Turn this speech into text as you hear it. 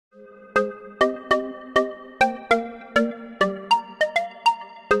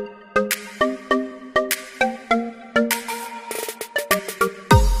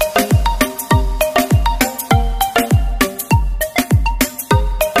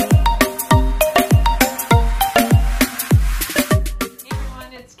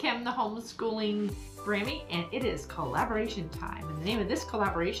Grammy, and it is collaboration time. And the name of this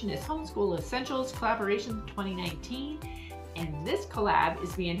collaboration is Homeschool Essentials Collaboration 2019. And this collab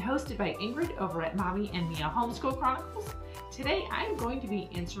is being hosted by Ingrid over at Mommy and Mia Homeschool Chronicles. Today I'm going to be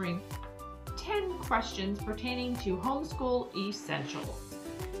answering 10 questions pertaining to homeschool essentials.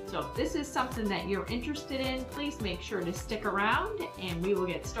 So if this is something that you're interested in, please make sure to stick around and we will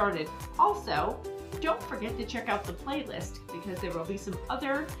get started. Also, don't forget to check out the playlist because there will be some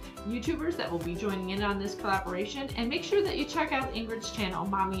other YouTubers that will be joining in on this collaboration, and make sure that you check out Ingrid's channel,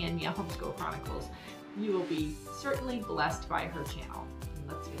 Mommy and Mia Homeschool Chronicles. You will be certainly blessed by her channel.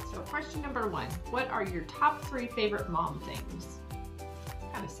 Let's get started. So question number 1, what are your top 3 favorite mom things?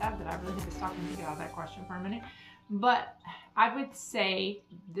 It's kind of sad that I really had to stop and think about that question for a minute, but I would say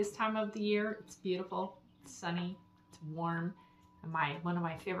this time of the year, it's beautiful, it's sunny, it's warm. And one of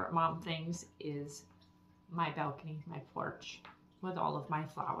my favorite mom things is my balcony, my porch with all of my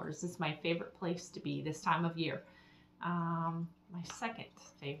flowers. It's my favorite place to be this time of year. My second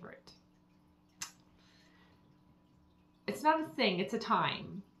favorite. It's not a thing, it's a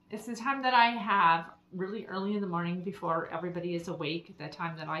time. It's the time that I have really early in the morning before everybody is awake, the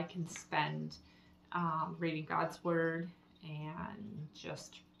time that I can spend reading God's Word and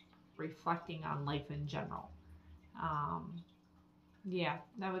just reflecting on life in general. Yeah,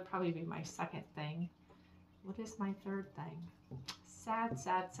 that would probably be my second thing. What is my third thing? Sad,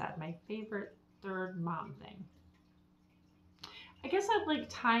 sad, sad. My favorite third mom thing. I guess I'd like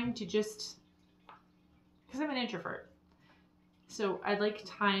time to just, because I'm an introvert, so I'd like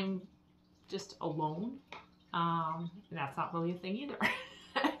time just alone. And that's not really a thing either.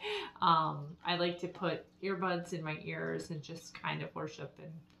 I like to put earbuds in my ears and just kind of worship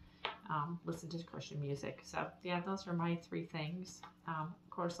and listen to Christian music. So yeah, those are my 3 things. Of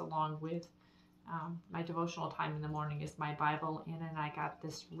course, along with my devotional time in the morning is my Bible, and then I got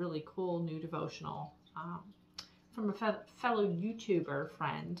this really cool new devotional from a fellow YouTuber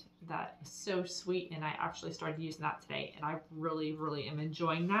friend that is so sweet, and I actually started using that today, and I really, really am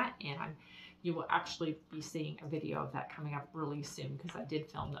enjoying that, and you will actually be seeing a video of that coming up really soon because I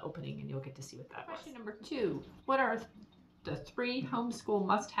did film the opening, and you'll get to see what that was. Question number 2, what are the 3 homeschool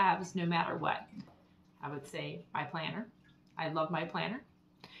must-haves no matter what? I would say my planner. I love my planner.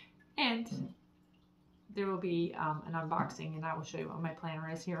 And there will be an unboxing, and I will show you what my planner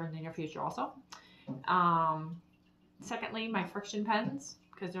is here in the near future also. Secondly, my friction pens,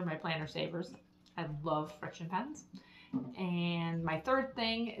 because they're my planner savers. I love friction pens. And my third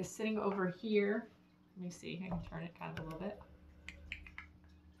thing is sitting over here. Let me see, I can turn it kind of a little bit.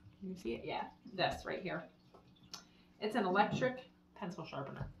 Can you see it? Yeah, this right here. It's an electric pencil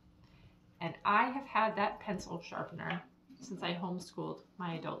sharpener. And I have had that pencil sharpener since I homeschooled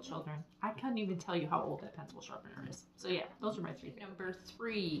my adult children. I couldn't even tell you how old that pencil sharpener is. So yeah, those are my 3 things. Number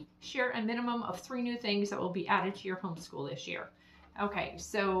 3, share a minimum of 3 new things that will be added to your homeschool this year. Okay,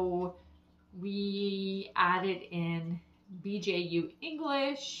 so we added in BJU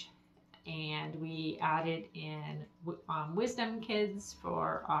English, and we added in Wisdom Kids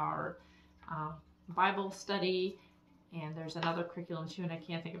for our Bible study. And there's another curriculum too, and I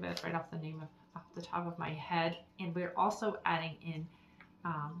can't think of it right off the top of my head. And we're also adding in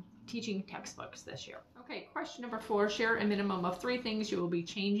teaching textbooks this year. Okay, question number 4, share a minimum of 3 things you will be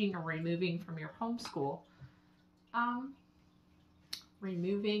changing or removing from your homeschool.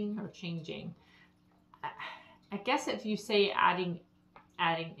 Removing or changing. I guess if you say adding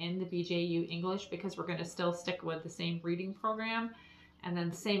in the BJU English, because we're going to still stick with the same reading program. And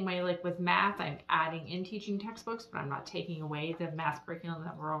then same way like with math, I'm adding in teaching textbooks, but I'm not taking away the math curriculum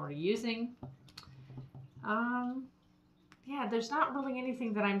that we're already using. Yeah, there's not really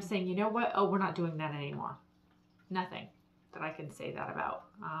anything that I'm saying, you know what, oh, we're not doing that anymore. Nothing that I can say that about.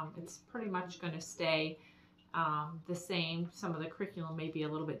 It's pretty much going to stay the same. Some of the curriculum may be a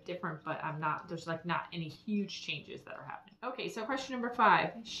little bit different, but there's like not any huge changes that are happening. Okay, so question number 5,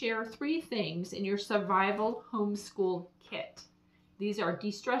 share 3 things in your survival homeschool kit. These are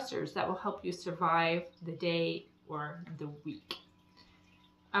destressors that will help you survive the day or the week.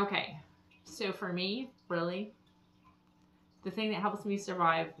 Okay, so for me, really, the thing that helps me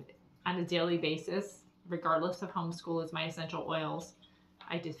survive on a daily basis, regardless of homeschool, is my essential oils.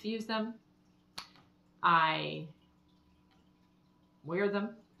 I diffuse them. I wear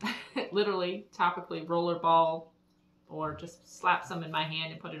them, literally, topically, rollerball, or just slap some in my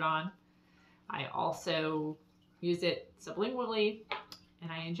hand and put it on. I also use it sublingually,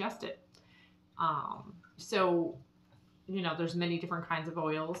 and I ingest it. So, you know, there's many different kinds of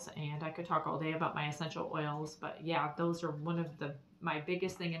oils, and I could talk all day about my essential oils, but yeah, those are one of my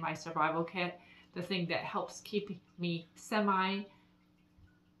biggest thing in my survival kit, the thing that helps keep me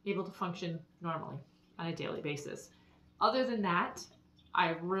able to function normally. on a daily basis. Other than that,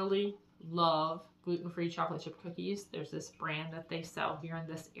 I really love gluten-free chocolate chip cookies. There's this brand that they sell here in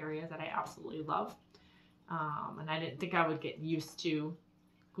this area that I absolutely love. And I didn't think I would get used to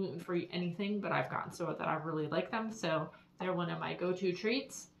gluten-free anything, but I've gotten so that I really like them. So they're one of my go-to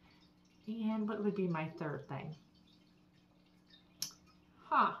treats. And what would be my third thing?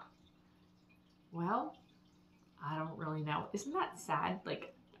 Well, I don't really know. Isn't that sad?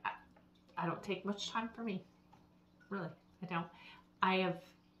 Like, I don't take much time for me. Really, I don't. I have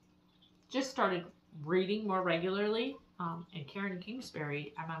just started reading more regularly. And Karen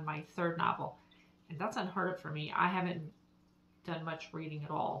Kingsbury, I'm on my third novel. And that's unheard of for me. I haven't done much reading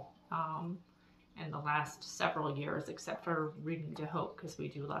at all in the last several years, except for reading to Hope, because we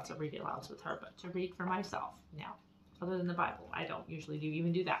do lots of read alouds with her. But to read for myself, no. Other than the Bible, I don't usually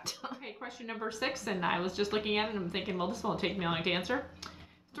even do that. Okay, question number 6, and I was just looking at it and I'm thinking, well, this won't take me long to answer.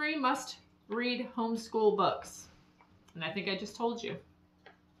 3 must-read homeschool books. And I think I just told you.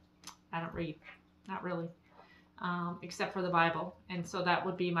 I don't read. Not really. Except for the Bible. And so that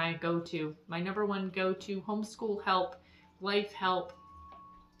would be my go-to. My number one go-to homeschool help, life help,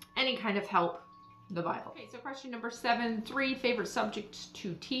 any kind of help, the Bible. Okay, so question number 7, 3 favorite subjects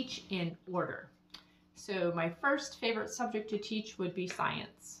to teach in order. So my first favorite subject to teach would be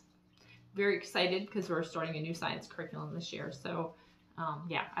science. Very excited because we're starting a new science curriculum this year. So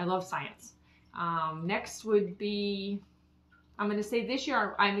yeah, I love science. Next would be, I'm going to say this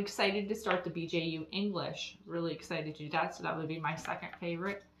year I'm excited to start the BJU English. Really excited to do that. So that would be my second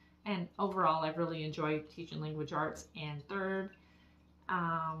favorite. And overall, I really enjoy teaching language arts. And third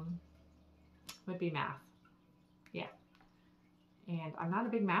would be math. Yeah. And I'm not a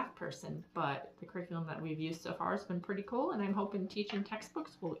big math person, but the curriculum that we've used so far has been pretty cool, and I'm hoping teaching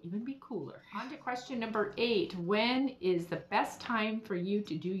textbooks will even be cooler. On to question number 8. When is the best time for you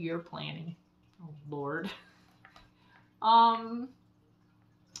to do your planning? Oh, Lord.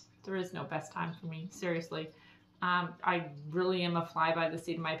 There is no best time for me, seriously. I really am a fly by the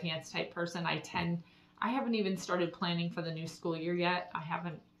seat of my pants type person. I haven't even started planning for the new school year yet. I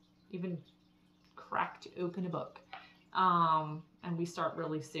haven't even cracked open a book. And we start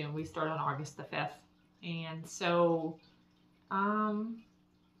really soon. We start on August the 5th. And so,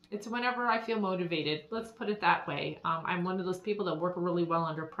 it's whenever I feel motivated. Let's put it that way. I'm one of those people that work really well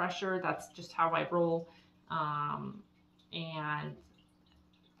under pressure. That's just how I roll. And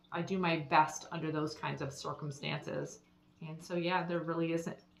I do my best under those kinds of circumstances. And so, yeah, there really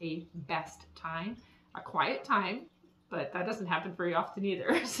isn't a best time. A quiet time, but that doesn't happen very often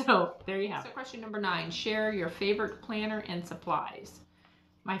either. So there you have it. So question number 9, share your favorite planner and supplies.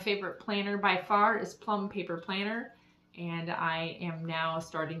 My favorite planner by far is Plum Paper Planner, and I am now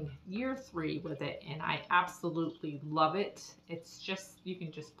starting year 3 with it, and I absolutely love it. It's just, you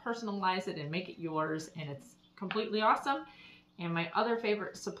can just personalize it and make it yours, and it's completely awesome. And my other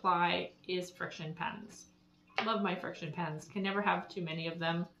favorite supply is friction pens. Love my friction pens. Can never have too many of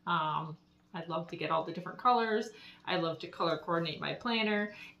them. I'd love to get all the different colors. I love to color coordinate my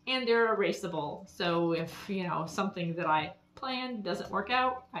planner, and they're erasable. So if, you know, something that I planned doesn't work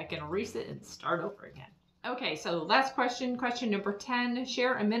out, I can erase it and start over again. Okay, so last question, question number 10.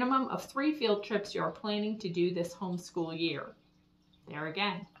 Share a minimum of 3 field trips you're planning to do this homeschool year. There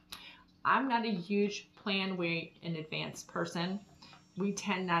again, I'm not a huge plan way in advance person. We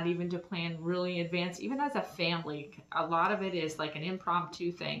tend not even to plan really in advance, even as a family. A lot of it is like an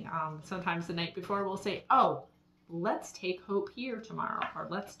impromptu thing. Sometimes the night before we'll say, oh, let's take Hope here tomorrow, or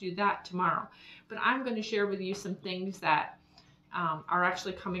let's do that tomorrow. But I'm going to share with you some things that are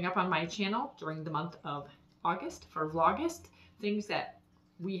actually coming up on my channel during the month of August for VLOGUST. Things that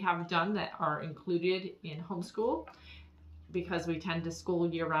we have done that are included in homeschool, because we tend to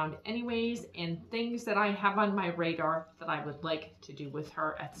school year round anyways, and things that I have on my radar that I would like to do with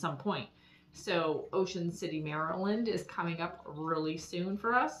her at some point. So Ocean City, Maryland is coming up really soon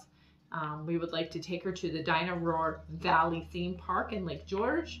for us. We would like to take her to the Dino Valley theme park in Lake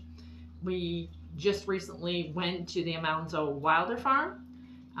George. We just recently went to the Amounzo Wilder Farm.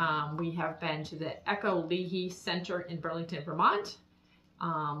 We have been to the Echo Leahy Center in Burlington, Vermont.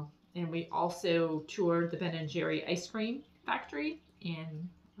 And we also toured the Ben & Jerry ice cream factory in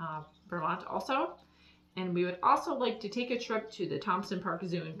Vermont also. And we would also like to take a trip to the Thompson Park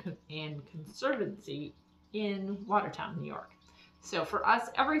Zoo and Conservancy in Watertown, New York. So for us,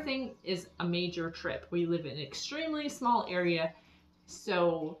 everything is a major trip. We live in an extremely small area,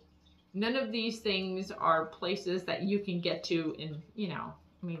 so none of these things are places that you can get to in, you know,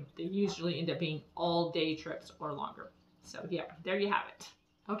 I mean, they usually end up being all-day trips or longer. So yeah, there you have it.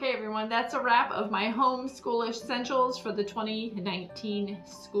 Okay, everyone, that's a wrap of my homeschool essentials for the 2019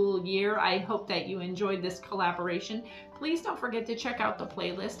 school year. I hope that you enjoyed this collaboration. Please don't forget to check out the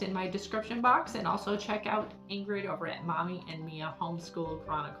playlist in my description box and also check out Ingrid over at Mommy and Mia Homeschool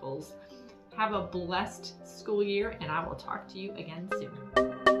Chronicles. Have a blessed school year, and I will talk to you again soon.